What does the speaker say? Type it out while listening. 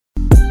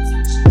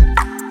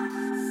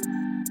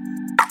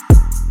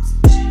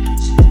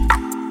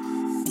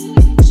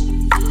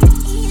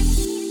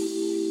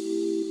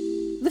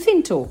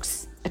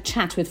FinTalks, a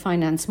chat with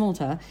Finance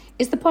Malta,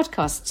 is the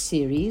podcast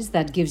series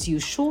that gives you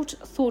short,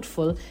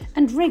 thoughtful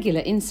and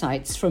regular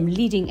insights from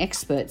leading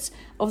experts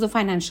of the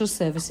financial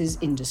services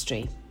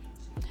industry.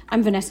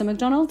 I'm Vanessa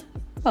MacDonald.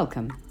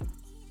 Welcome.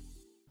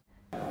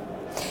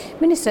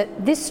 Minister,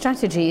 this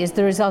strategy is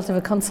the result of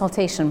a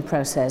consultation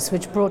process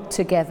which brought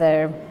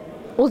together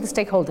all the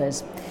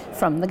stakeholders,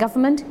 from the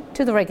government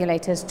to the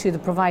regulators to the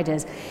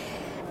providers.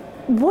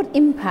 What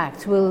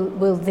impact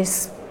will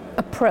this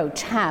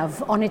approach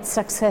have on its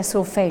success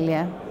or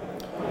failure?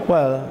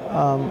 Well,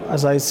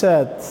 as I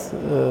said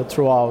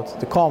throughout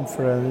the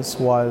conference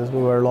while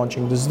we were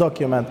launching this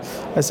document,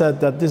 I said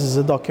that this is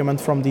a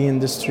document from the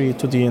industry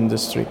to the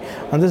industry.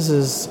 And this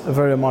is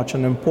very much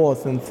an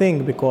important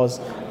thing because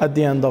at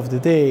the end of the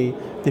day,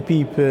 the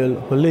people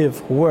who live,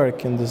 who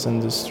work in this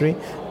industry,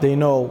 they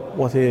know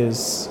what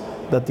is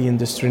that the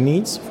industry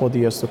needs for the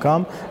years to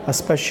come,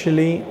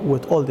 especially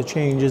with all the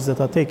changes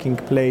that are taking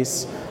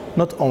place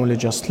not only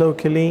just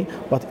locally,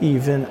 but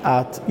even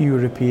at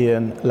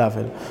European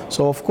level.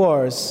 So of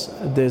course,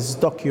 this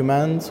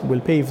document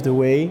will pave the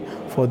way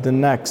for the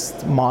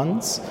next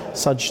months,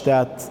 such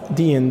that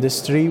the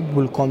industry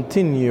will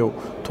continue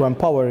to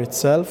empower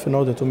itself in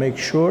order to make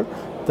sure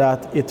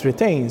that it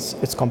retains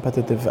its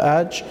competitive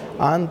edge,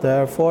 and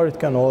therefore it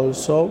can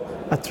also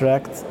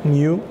attract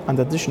new and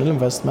additional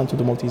investment to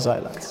the Maltese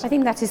Islands. I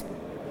think that is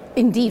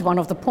indeed one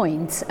of the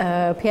points.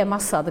 Pierre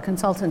Massa, the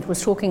consultant,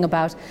 was talking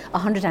about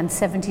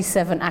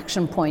 177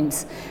 action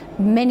points,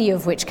 many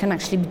of which can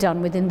actually be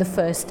done within the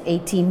first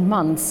 18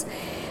 months.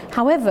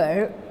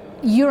 However,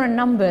 you're a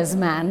numbers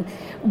man.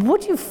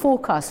 What do you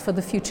forecast for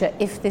the future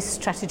if this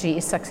strategy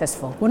is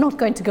successful? We're not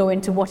going to go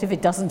into what if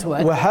it doesn't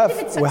work. We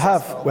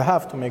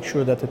have to make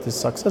sure that it is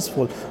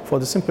successful for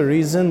the simple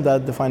reason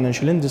that the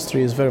financial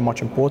industry is very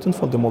much important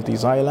for the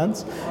Maltese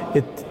Islands.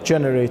 It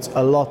generates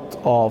a lot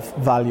of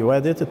value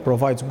added, it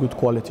provides good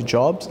quality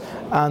jobs,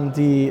 and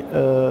the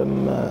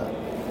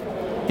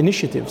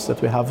initiatives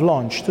that we have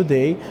launched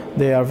today,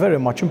 they are very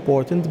much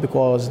important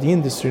because the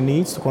industry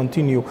needs to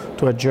continue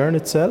to adjourn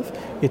itself.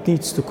 It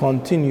needs to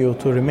continue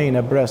to remain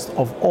abreast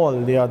of all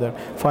the other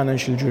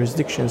financial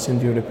jurisdictions in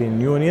the European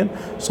Union.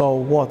 So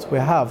what we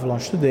have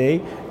launched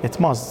today, it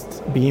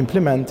must be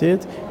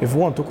implemented if we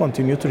want to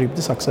continue to reap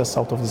the success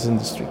out of this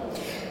industry.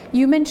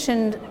 You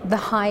mentioned the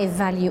high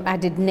value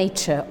added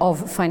nature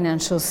of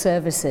financial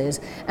services,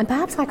 and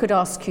perhaps I could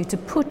ask you to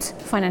put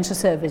financial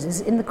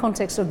services in the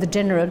context of the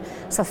general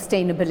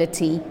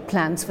sustainability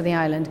plans for the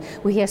island.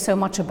 We hear so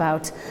much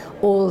about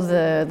all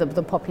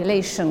the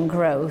population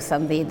growth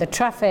and the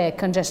traffic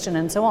congestion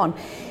and so on.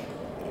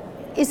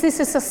 Is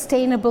this a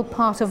sustainable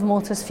part of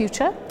Malta's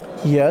future?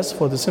 Yes,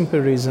 for the simple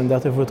reason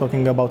that if we're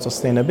talking about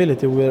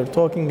sustainability, we're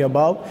talking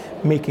about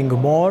making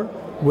more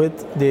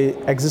with the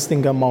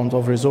existing amount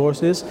of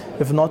resources,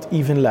 if not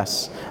even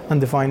less.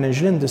 And the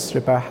financial industry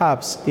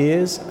perhaps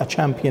is a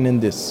champion in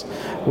this.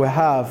 We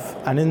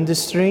have an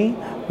industry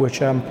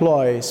which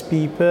employs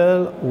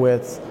people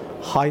with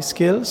high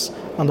skills,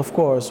 and of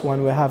course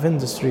when we have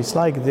industries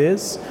like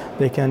this,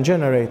 they can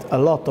generate a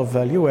lot of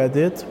value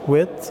added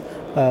with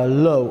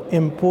low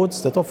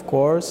inputs that of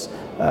course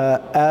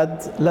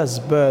add less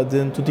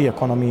burden to the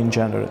economy in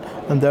general.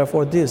 And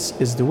therefore this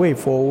is the way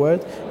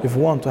forward if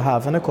we want to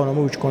have an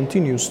economy which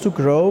continues to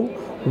grow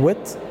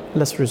with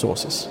less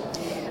resources.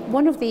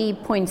 One of the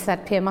points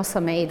that Pierre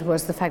Massa made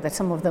was the fact that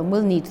some of them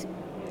will need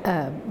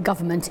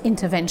government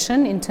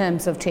intervention in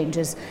terms of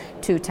changes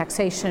to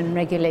taxation,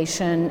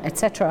 regulation,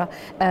 etc.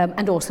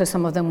 And also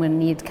some of them will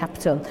need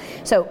capital.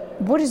 So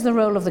what is the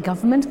role of the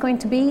government going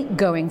to be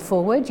going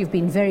forward? You've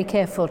been very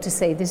careful to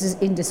say this is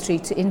industry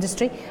to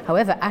industry.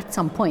 However, at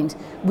some point,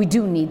 we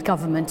do need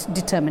government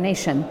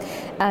determination.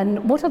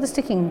 And what are the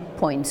sticking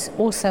points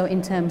also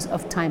in terms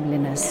of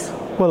timeliness?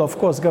 Well, of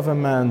course,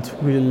 government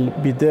will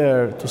be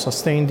there to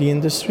sustain the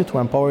industry, to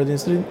empower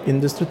the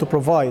industry, to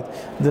provide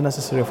the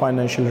necessary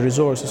financial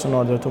resources in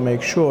order to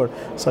make sure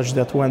such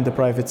that when the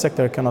private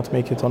sector cannot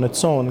make it on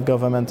its own,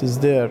 government is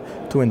there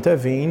to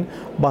intervene.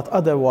 But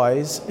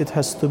otherwise, it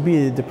has to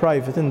be the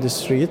private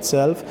industry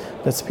itself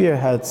that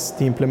spearheads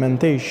the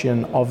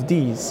implementation of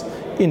these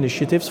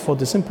initiatives for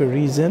the simple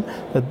reason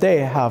that they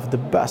have the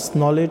best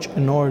knowledge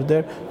in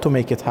order to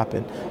make it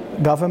happen.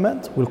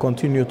 Government will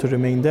continue to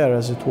remain there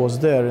as it was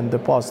there in the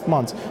past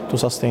months to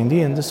sustain the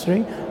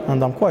industry,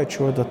 and I'm quite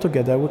sure that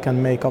together we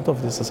can make out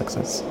of this a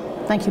success.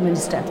 Thank you,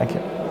 Minister. Thank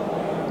you.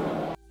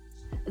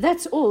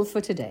 That's all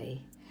for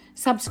today.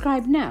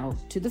 Subscribe now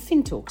to the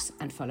FinTalks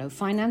and follow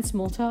Finance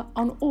Malta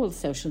on all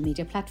social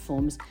media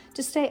platforms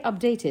to stay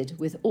updated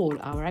with all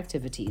our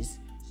activities.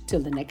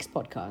 Till the next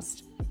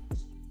podcast.